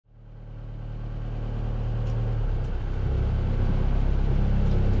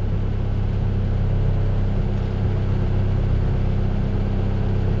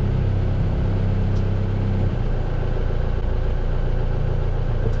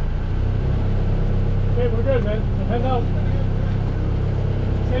we're good, man. So head out.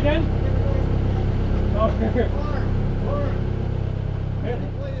 Say again? Oh,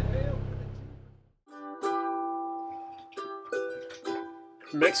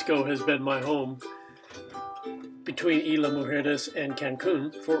 Mexico has been my home between Isla Mujeres and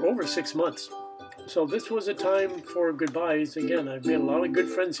Cancun for over 6 months. So this was a time for goodbyes. Again, I've made a lot of good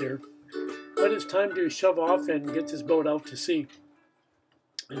friends here. But it's time to shove off and get this boat out to sea.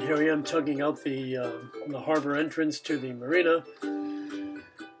 And here I am tugging out the harbor entrance to the marina.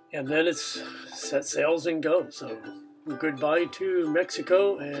 And then it's set sails and go. So goodbye to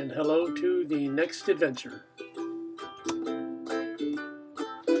Mexico and hello to the next adventure.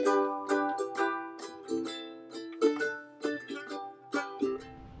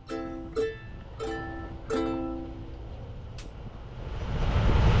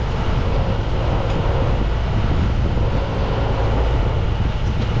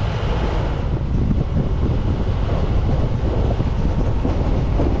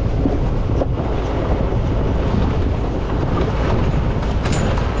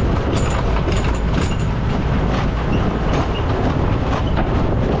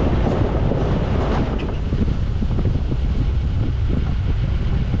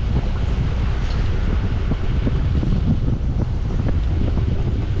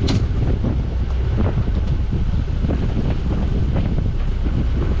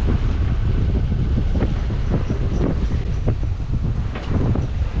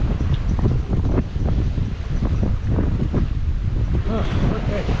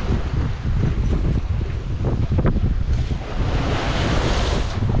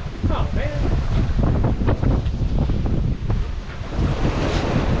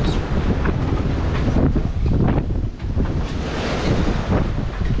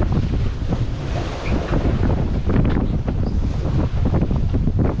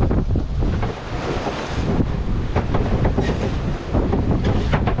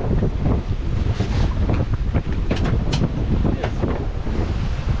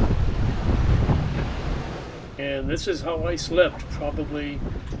 And this is how I slept probably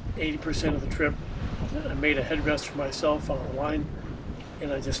 80% of the trip. I made a headrest for myself on a line,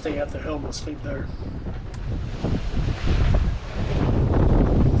 and I just stay at the helm and sleep there.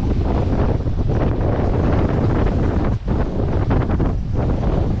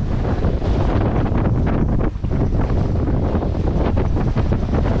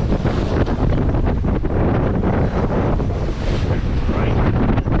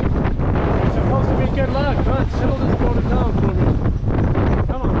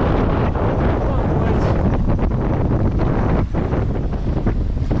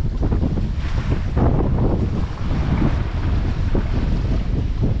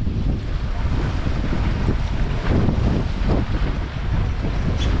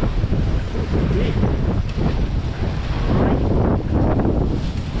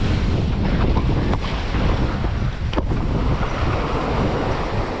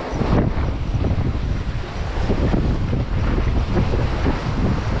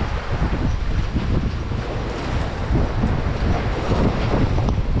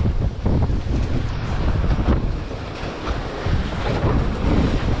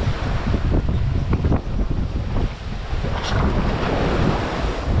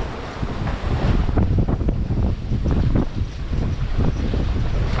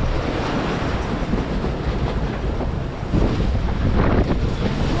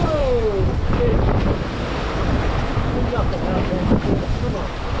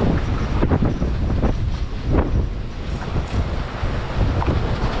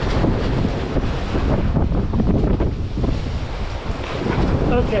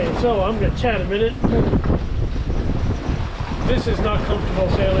 Okay, so I'm going to chat a minute. This is not comfortable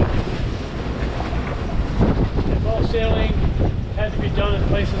sailing. If all sailing had to be done in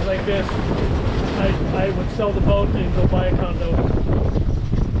places like this, I would sell the boat and go buy a condo.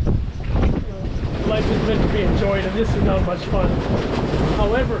 Life is meant to be enjoyed, and this is not much fun.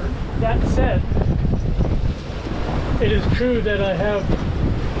 However, that said, it is true that I have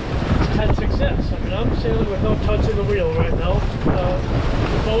had success. I mean, I'm sailing with no touch of the wheel right now.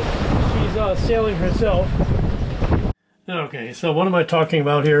 The boat, she's sailing herself. Okay, so what am I talking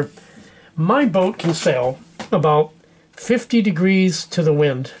about here? My boat can sail about 50 degrees to the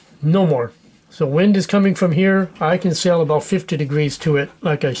wind, no more. So wind is coming from here, I can sail about 50 degrees to it,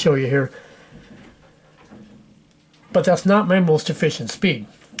 like I show you here. But that's not my most efficient speed.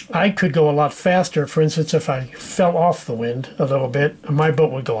 I could go a lot faster. For instance, if I fell off the wind a little bit, my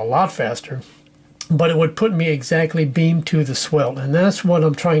boat would go a lot faster, but it would put me exactly beam to the swell, and that's what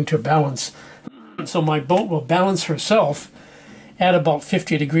I'm trying to balance. So my boat will balance herself at about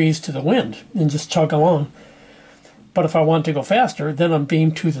 50 degrees to the wind and just chug along. But if I want to go faster, then I'm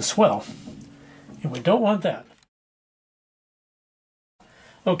beamed to the swell. And we don't want that.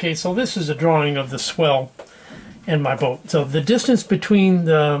 Okay, so this is a drawing of the swell and my boat. So the distance between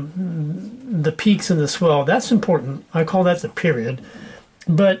the peaks and the swell, that's important. I call that the period.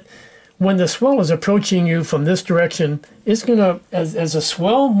 But when the swell is approaching you from this direction, it's going to, as the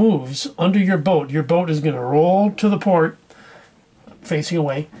swell moves under your boat is going to roll to the port, facing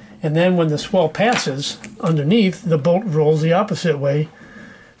away. And then when the swell passes underneath, the boat rolls the opposite way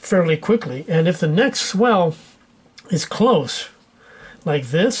fairly quickly. And if the next swell is close, like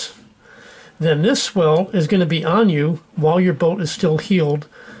this, then this swell is going to be on you while your boat is still heeled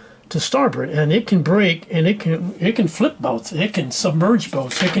to starboard, and it can break, and it can flip boats, it can submerge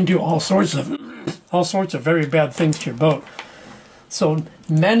boats, it can do all sorts of very bad things to your boat. So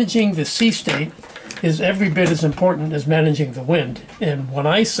managing the sea state is every bit as important as managing the wind. And when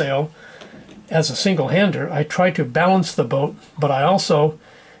I sail as a single-hander, I try to balance the boat, but I also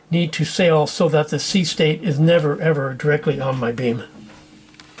need to sail so that the sea state is never ever directly on my beam.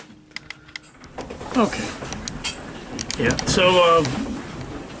 Okay. Yeah, so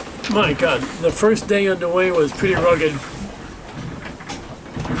my God, the first day underway was pretty rugged.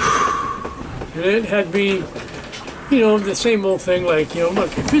 And it had me, you know, the same old thing, like, you know,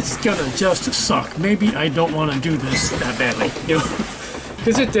 look, if it's gonna just suck, maybe I don't want to do this that badly, you know,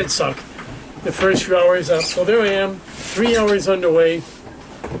 because it did suck the first few hours up. So there I am, 3 hours underway,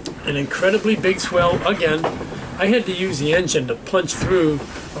 an incredibly big swell again. I had to use the engine to punch through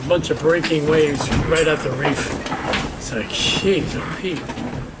a bunch of breaking waves right at the reef. It's like, jeez, oh Pete.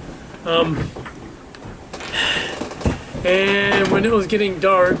 And when it was getting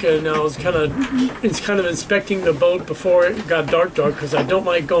dark, and I was kind of inspecting the boat before it got dark, because I don't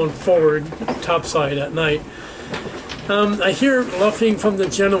like going forward topside at night. I hear luffing from the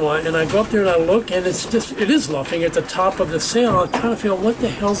Genoa, and I go up there and I look, and it is luffing at the top of the sail. I kind of feel, what the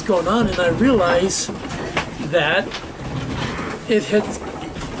hell's going on? And I realize that it had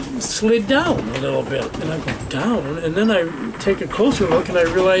slid down a little bit, and I go down, and then I take a closer look and I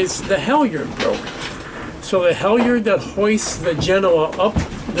realize the halyard broke. So the halyard that hoists the Genoa up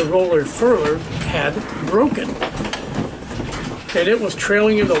the roller furler had broken, and it was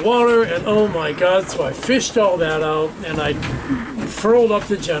trailing in the water, and oh my God. So I fished all that out, and I furled up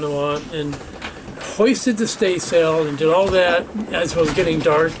the Genoa and hoisted the staysail and did all that as it was getting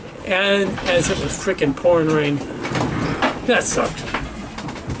dark and as it was frickin' pouring rain. That sucked.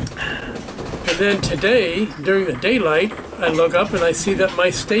 And then today, during the daylight, I look up and I see that my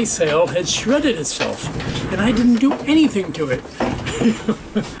staysail had shredded itself, and I didn't do anything to it.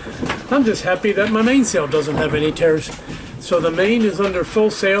 I'm just happy that my mainsail doesn't have any tears. So the main is under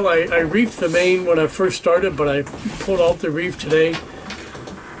full sail. I reefed the main when I first started, but I pulled out the reef today.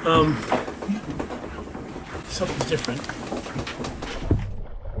 Something different.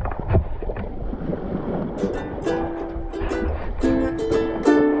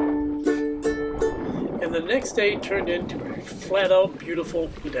 And the next day turned into a flat-out beautiful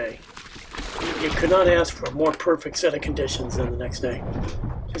day. You could not ask for a more perfect set of conditions than the next day.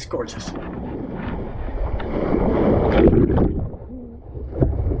 Just gorgeous.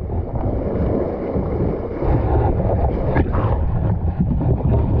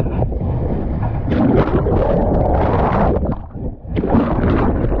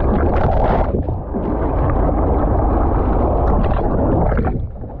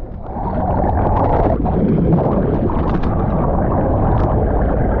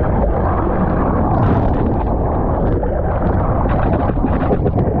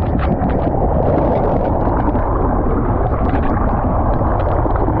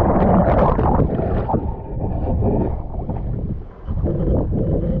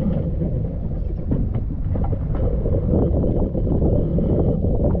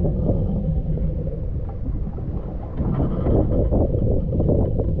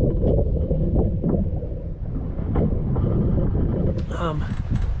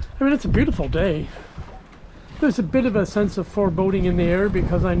 I mean, it's a beautiful day. There's a bit of a sense of foreboding in the air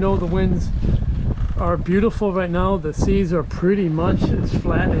because I know the winds are beautiful right now. The seas are pretty much as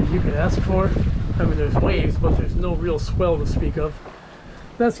flat as you could ask for. I mean, there's waves, but there's no real swell to speak of.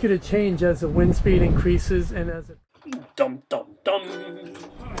 That's going to change as the wind speed increases and as it... Dum, dum, dum.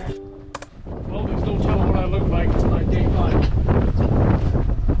 Well, there's no telling what I look like until I day 5.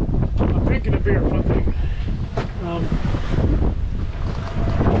 I'm drinking a beer, one thing.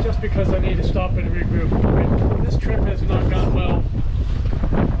 Just because I need to stop and regroup. I mean, this trip has not gone well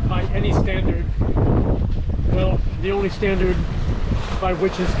by any standard. Well, the only standard by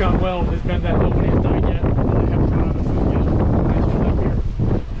which it's gone well has been that nobody has died yet, and I haven't run out of food yet.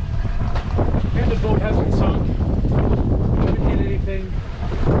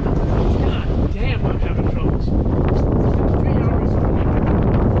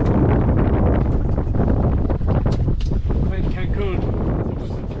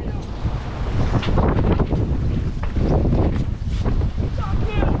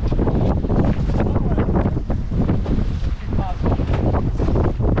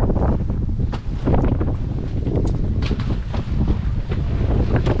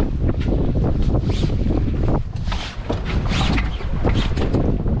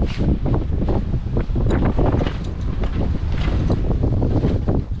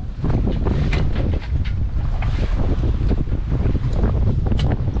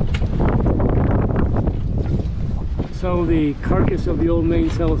 So the carcass of the old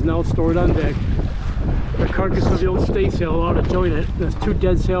mainsail is now stored on deck. The carcass of the old staysail ought to join it. There's 2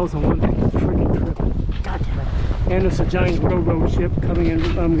 dead sails on one freaking trip. God damn it. And it's a giant railroad ship coming in.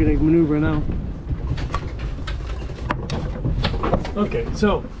 I'm going to maneuver now. Okay,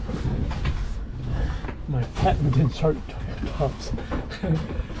 so my patented shark tops.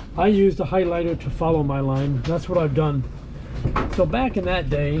 I used a highlighter to follow my line. That's what I've done. So back in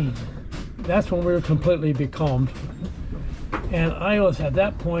that day, that's when we were completely becalmed. And I was at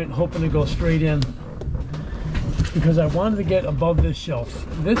that point hoping to go straight in because I wanted to get above this shelf.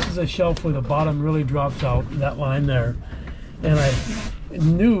 This is a shelf where the bottom really drops out, that line there. And I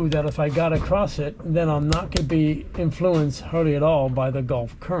knew that if I got across it, then I'm not going to be influenced hardly at all by the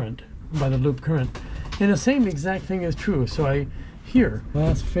Gulf current, by the loop current. And the same exact thing is true. So here,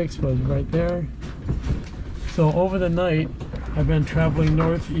 last fix was right there. So over the night, I've been traveling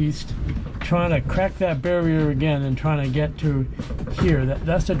northeast, trying to crack that barrier again and trying to get to here.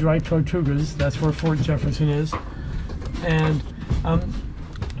 That's the dry Tortugas. That's where Fort Jefferson is. And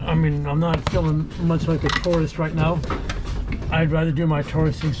I mean, I'm not feeling much like a tourist right now. I'd rather do my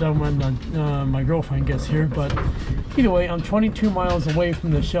touristing stuff when my girlfriend gets here. But either way, I'm 22 miles away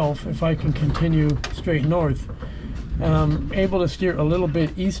from the shelf if I can continue straight north. And I'm able to steer a little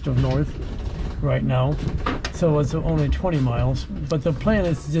bit east of north right now. So it's only 20 miles, but the plan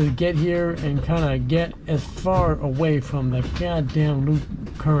is to just get here and kind of get as far away from the goddamn loop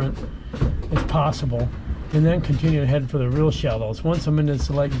current as possible, and then continue to head for the real shallows. Once I'm in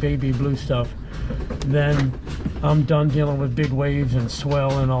this like baby blue stuff, then I'm done dealing with big waves and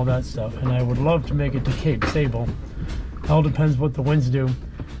swell and all that stuff, and I would love to make it to Cape Sable. All depends what the winds do.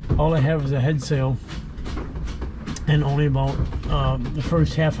 All I have is a head sail, and only about the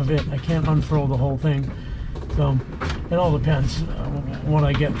first half of it. I can't unfurl the whole thing. So it all depends what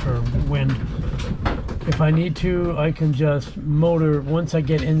I get for wind. If I need to, I can just motor. Once I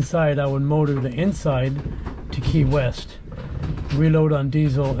get inside, I would motor the inside to Key West, reload on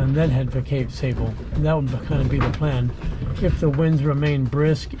diesel, and then head for Cape Sable. That would kind of be the plan. If the winds remain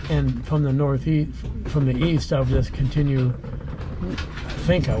brisk and from the northeast, from the east, I would just continue. I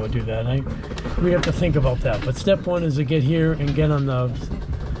think I would do that. We have to think about that. But step one is to get here and get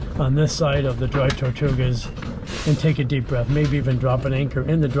on this side of the dry Tortugas and take a deep breath, maybe even drop an anchor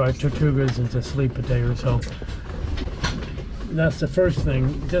in the dry Tortugas and just sleep a day or so. That's the first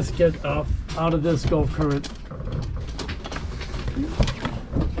thing. Just get out of this Gulf current.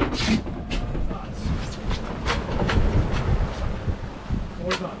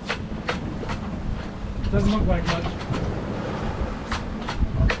 Doesn't look like much.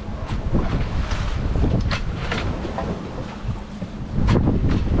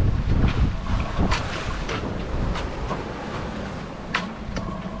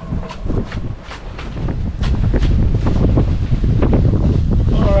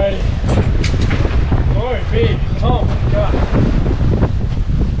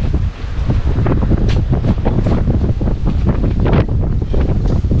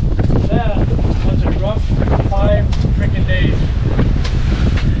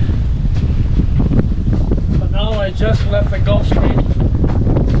 Just left the Gulf Stream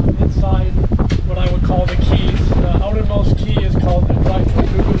inside what I would call the Keys. The outermost key is called the Dry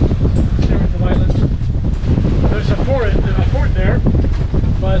Tortugas series of islands. There's a fort there,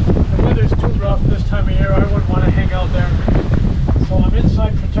 but the weather's too rough this time of year. I wouldn't want to hang out there. So I'm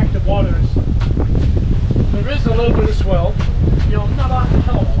inside protected waters. There is a little bit of swell, you know, not a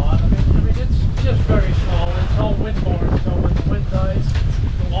hell of a lot. I mean it's just very small. It's all windborne, so when the wind dies,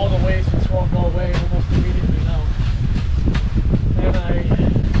 all the waves and swell go away almost immediately now. And I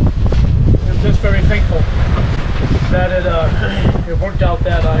am just very thankful that it worked out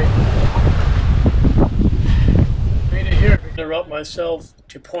that I made it here. I interrupt myself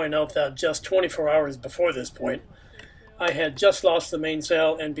to point out that just 24 hours before this point, I had just lost the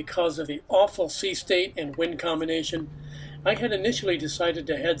mainsail, and because of the awful sea state and wind combination, I had initially decided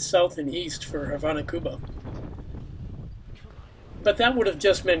to head south and east for Havana, Cuba. But that would have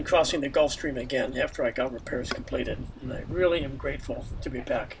just meant crossing the Gulf Stream again after I got repairs completed, and I really am grateful to be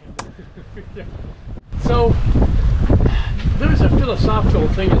back. So there's a philosophical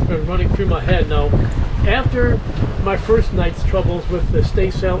thing that's been running through my head now. After my first night's troubles with the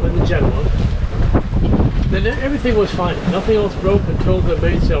staysail and the Genoa, then everything was fine. Nothing else broke until the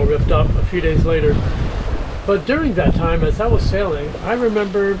mainsail ripped up a few days later. But during that time, as I was sailing, I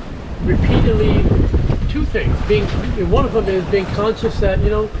remember repeatedly two things. One of them is being conscious that, you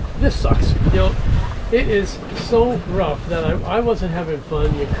know, this sucks. You know, it is so rough that I wasn't having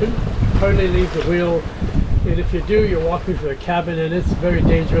fun. You couldn't hardly leave the wheel. And if you do, you're walking through a cabin and it's very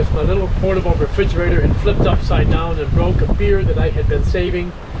dangerous. My little portable refrigerator had flipped upside down and broke a beer that I had been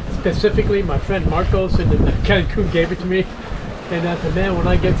saving. Specifically, my friend Marcos in Cancun gave it to me. And I said, man, when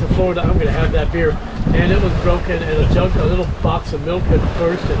I get to Florida, I'm going to have that beer. And it was broken, and a little box of milk had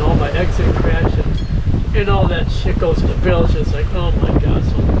burst, and all my eggs had crashed, and all that shit goes to the bilge. It's like, oh my God,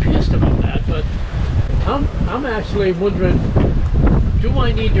 so I'm pissed about that. But I'm actually wondering, do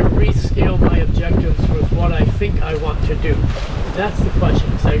I need to rescale my objectives with what I think I want to do? That's the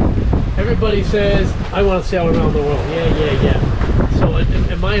question. It's like, everybody says, I want to sail around the world. Yeah. So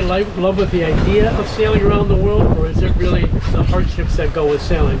am I in love with the idea of sailing around the world, or is it really the hardships that go with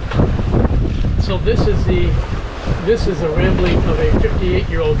sailing? So this is a rambling of a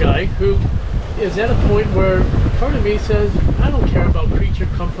 58-year-old guy who is at a point where part of me says, I don't care about creature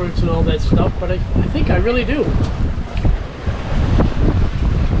comforts and all that stuff, but I think I really do.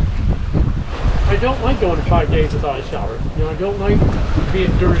 I don't like going 5 days without a shower. You know, I don't like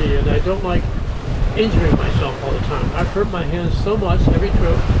being dirty, and I don't like injuring myself all the time. I've hurt my hands so much every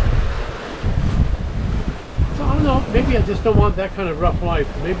trip. So I don't know, maybe I just don't want that kind of rough life.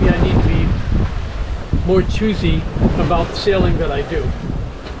 Maybe I need to be more choosy about the sailing that I do.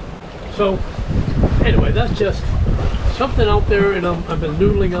 So anyway, that's just something out there, and I've been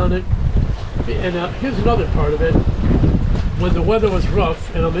noodling on it. And here's another part of it. When the weather was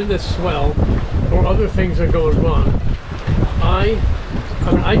rough and I'm in this swell, or other things are going wrong,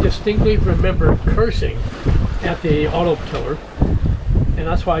 I distinctly remember cursing at the auto tiller, and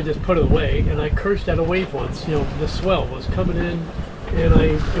that's why I just put it away. And I cursed at a wave once. You know, the swell was coming in, and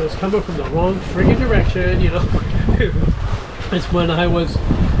it was coming from the wrong friggin' direction. You know, it's when I was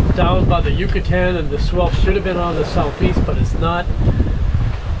down by the Yucatan, and the swell should have been on the southeast, but it's not.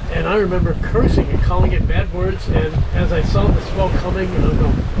 And I remember cursing and calling it bad words. And as I saw the swell coming, and I'm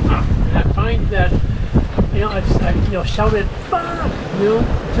going, ah, and I find that, you know, I shouted, fuck, you know,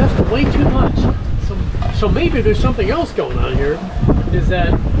 just way too much. So maybe there's something else going on here, is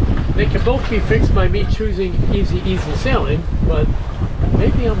that they can both be fixed by me choosing easy sailing, but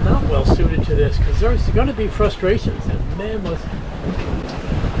maybe I'm not well suited to this, because there's going to be frustrations, and man, I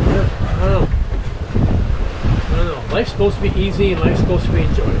don't know. Life's supposed to be easy, and life's supposed to be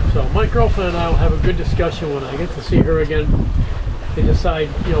enjoyed. So my girlfriend and I will have a good discussion when I get to see her again, and decide,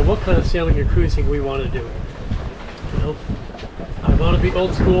 you know, what kind of sailing or cruising we want to do. You know, I want to be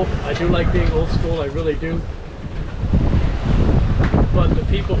old school. I do like being old school, I really do. But the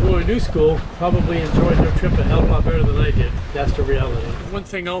people who are new school probably enjoyed their trip a hell of a lot better than I did. That's the reality. One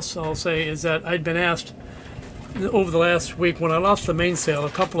thing else I'll say is that I'd been asked over the last week, when I lost the mainsail, a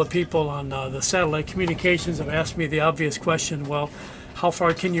couple of people on the satellite communications have asked me the obvious question, well, how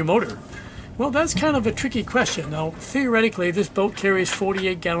far can you motor? Well, that's kind of a tricky question. Now, theoretically, this boat carries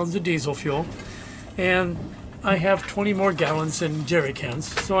 48 gallons of diesel fuel, and I have 20 more gallons in jerry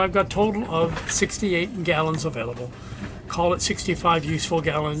cans, so I've got a total of 68 gallons available. Call it 65 useful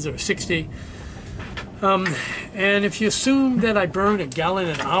gallons, or 60. And if you assume that I burn a gallon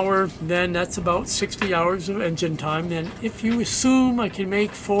an hour, then that's about 60 hours of engine time. And if you assume I can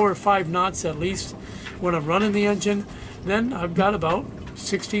make 4 or 5 knots at least when I'm running the engine, then I've got about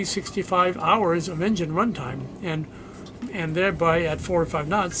 65 hours of engine runtime. And thereby at 4 or 5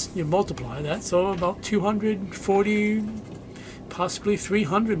 knots, you multiply that, so about 240, possibly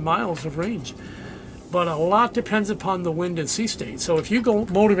 300 miles of range. But a lot depends upon the wind and sea state. So if you go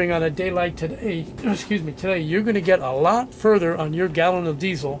motoring on a day like today, you're going to get a lot further on your gallon of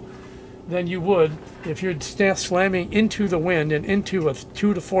diesel than you would if you're slamming into the wind and into a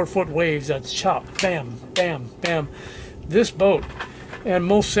 2 to 4 foot waves that's chop, bam, bam, bam. This boat and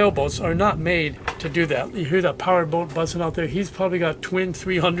most sailboats are not made to do that. You hear that power boat buzzing out there. He's probably got twin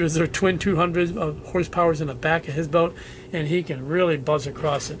 300s or twin 200s of horsepowers in the back of his boat, and he can really buzz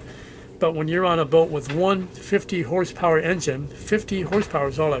across it. But when you're on a boat with one 50 horsepower engine, 50 horsepower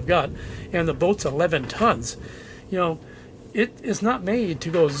is all I've got, and the boat's 11 tons, you know, it is not made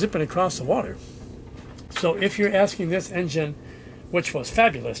to go zipping across the water. So if you're asking this engine, which was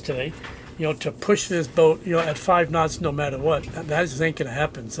fabulous today, you know, to push this boat, you know, at 5 knots no matter what, that just ain't gonna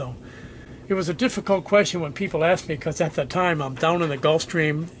happen. So It was a difficult question when people asked me, because at that time I'm down in the Gulf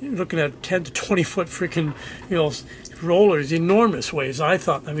Stream looking at 10 to 20 foot freaking, you know, rollers, enormous waves. I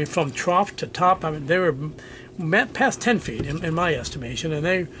thought, I mean, from trough to top, I mean, they were past 10 feet in my estimation, and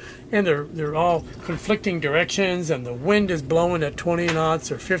they're all conflicting directions, and the wind is blowing at 20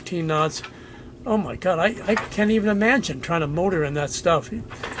 knots or 15 knots. Oh my God, I can't even imagine trying to motor in that stuff.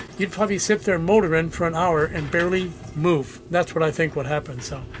 You'd probably sit there motoring for an hour and barely move. That's what I think would happen.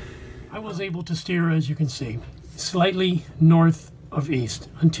 So I was able to steer, as you can see, slightly north of east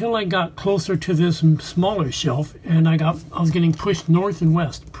until I got closer to this smaller shelf, and I was getting pushed north and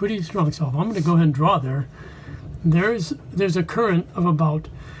west pretty strong. So I'm going to go ahead and draw there. There's a current of about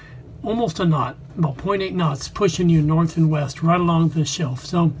almost a knot, about 0.8 knots, pushing you north and west right along this shelf.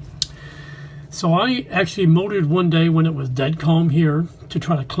 So I actually motored one day when it was dead calm here to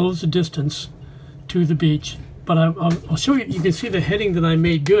try to close the distance to the beach. But I'll show you. You can see the heading that I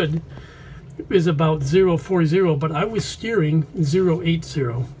made good is about 040, but I was steering 080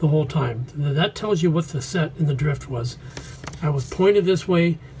 the whole time. That tells you what the set and the drift was. I was pointed this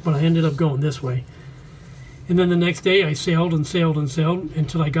way, but I ended up going this way. And then the next day I sailed and sailed and sailed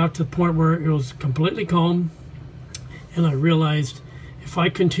until I got to the point where it was completely calm, and I realized if I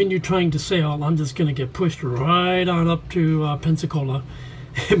continue trying to sail, I'm just going to get pushed right on up to Pensacola,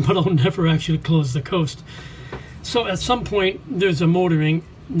 but I'll never actually close the coast. So at some point there's a motoring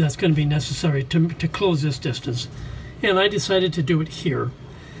that's going to be necessary to close this distance, and I decided to do it here.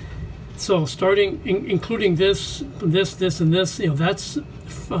 So starting including this, and this, you know, that's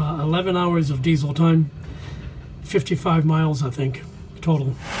 11 hours of diesel time, 55 miles I think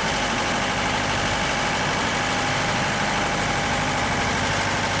total.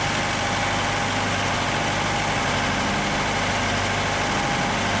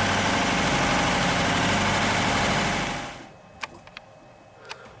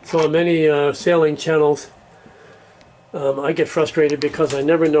 So on many sailing channels, I get frustrated because I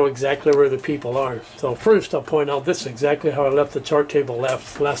never know exactly where the people are. So first I'll point out this is exactly how I left the chart table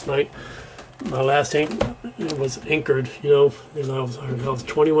last night. My last it was anchored, you know, and I was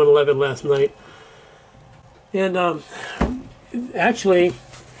 21:11 last night. And actually,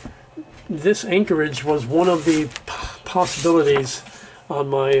 this anchorage was one of the possibilities on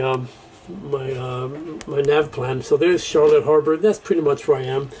my my nav plan. So there's Charlotte Harbor. That's pretty much where I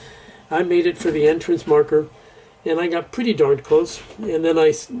am. I made it for the entrance marker, and I got pretty darn close. And then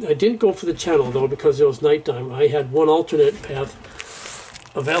I didn't go for the channel though, because it was nighttime. I had one alternate path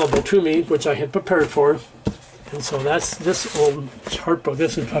available to me, which I had prepared for. And so that's this old chart book.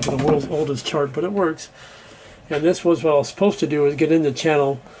 This is probably the world's oldest chart, but it works. And this was what I was supposed to do, is get in the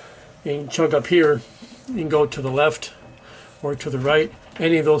channel and chug up here and go to the left or to the right.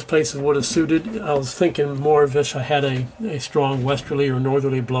 Any of those places would have suited. I was thinking more of if I had a strong westerly or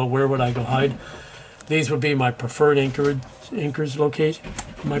northerly blow, where would I go hide? These would be my preferred anchors location,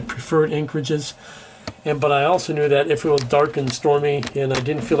 my preferred anchorages. But I also knew that if it was dark and stormy and I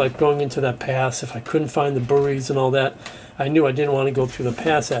didn't feel like going into that pass, if I couldn't find the buoys and all that, I knew I didn't want to go through the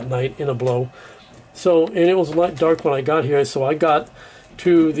pass at night in a blow. So, and it was a lot dark when I got here, so I got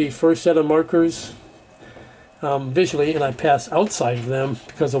to the first set of markers visually, and I passed outside of them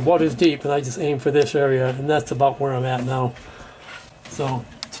because the water's deep, and I just aimed for this area, and that's about where I'm at now. So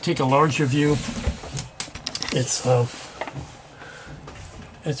to take a larger view, it's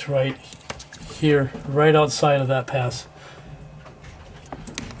right here, right outside of that pass.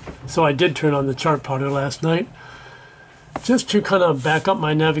 So I did turn on the chart plotter last night just to kind of back up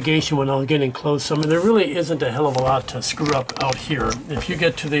my navigation when I was getting close. I mean, there really isn't a hell of a lot to screw up out here. If you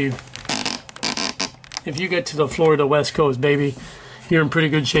get to the Florida West Coast, baby, you're in pretty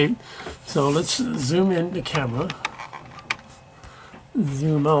good shape. So let's zoom in the camera,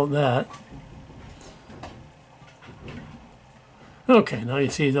 zoom out that. Okay, now you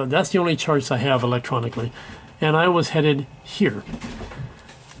see that's the only charts I have electronically, and I was headed here.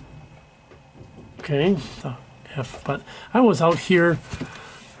 Okay, F, but I was out here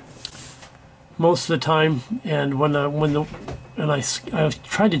most of the time, and I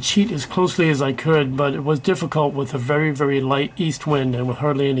tried to cheat as closely as I could, but it was difficult with a very, very light east wind and with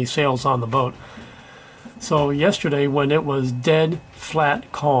hardly any sails on the boat. So yesterday, when it was dead,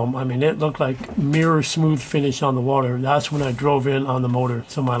 flat, calm, I mean, it looked like mirror smooth finish on the water. That's when I drove in on the motor.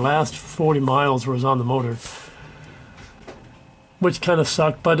 So my last 40 miles was on the motor, which kind of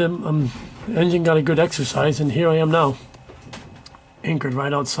sucked, but engine got a good exercise, and here I am now, anchored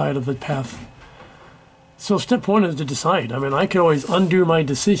right outside of the path. So step one is to decide. I mean, I could always undo my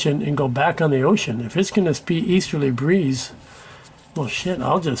decision and go back on the ocean. If it's going to be easterly breeze, well, shit,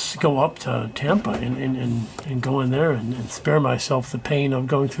 I'll just go up to Tampa and go in there and spare myself the pain of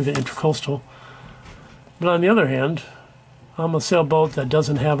going through the intercoastal. But on the other hand, I'm a sailboat that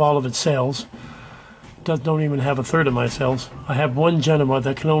doesn't have all of its sails. Don't even have a third of my sails. I have one Genoa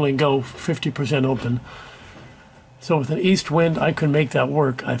that can only go 50% open. So with an east wind, I could make that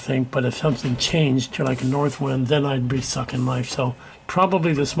work, I think. But if something changed to like a north wind, then I'd be stuck in life. So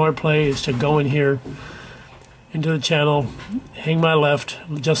probably the smart play is to go in here into the channel, hang my left,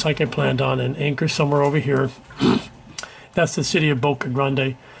 just like I planned on, and anchor somewhere over here. That's the city of Boca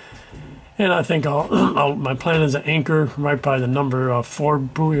Grande. And I think my plan is to anchor right by the number 4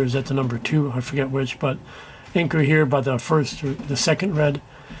 buoy, or is that the number 2? I forget which, but anchor here by the first or the second red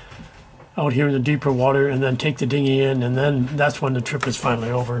out here in the deeper water, and then take the dinghy in, and then that's when the trip is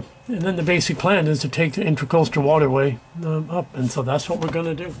finally over. And then the basic plan is to take the intercoastal waterway up, and so that's what we're going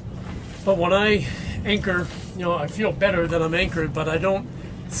to do. But when I anchor, you know, I feel better that I'm anchored, but I don't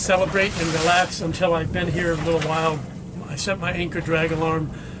celebrate and relax until I've been here a little while. I set my anchor drag alarm,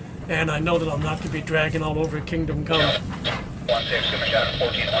 and I know that I'm not going to be dragging all over Kingdom Come.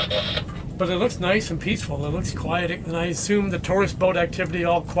 But it looks nice and peaceful. It looks quiet, and I assume the tourist boat activity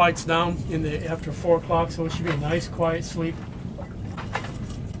all quiets down after 4 o'clock, so it should be a nice, quiet sleep.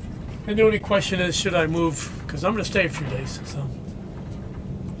 And the only question is, should I move? Because I'm going to stay a few days. So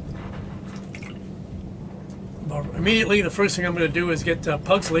immediately, the first thing I'm going to do is get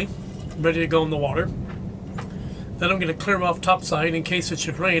Pugsley ready to go in the water. Then I'm going to clear off topside in case it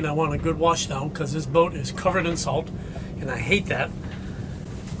should rain. I want a good wash down because this boat is covered in salt, and I hate that.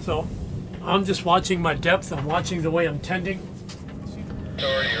 So I'm just watching my depth. I'm watching the way I'm tending.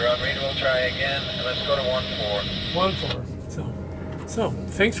 Sorry, you're unreadable. Try again, and let's go to 1-4. 1-4. So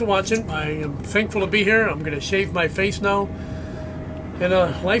thanks for watching. I am thankful to be here. I'm going to shave my face now, and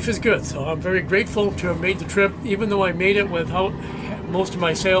life is good. So I'm very grateful to have made the trip, even though I made it without most of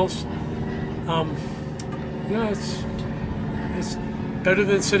my sails. You know, it's better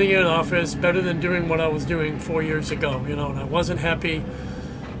than sitting in an office, better than doing what I was doing 4 years ago, you know, and I wasn't happy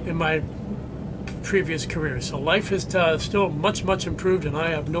in my previous career. So life is still much, much improved, and I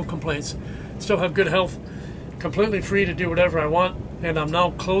have no complaints. Still have good health, completely free to do whatever I want, and I'm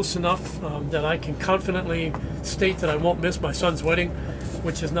now close enough that I can confidently state that I won't miss my son's wedding,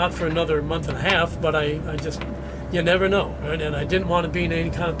 which is not for another month and a half, but I just, you never know, right? And I didn't want to be in any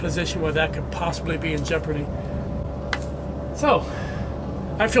kind of position where that could possibly be in jeopardy. So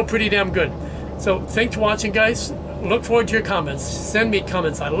I feel pretty damn good. So thanks for watching, guys. Look forward to your comments. Send me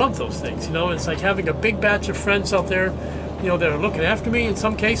comments. I love those things. You know, it's like having a big batch of friends out there, you know, that are looking after me in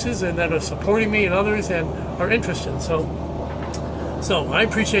some cases, and that are supporting me in others, and are interested. So I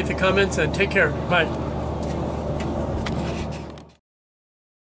appreciate the comments, and take care. Bye.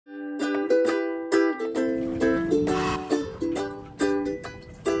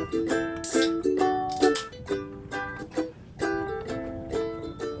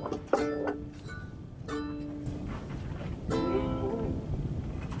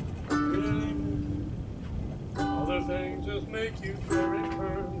 Things just make you carry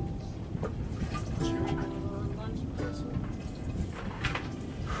turns.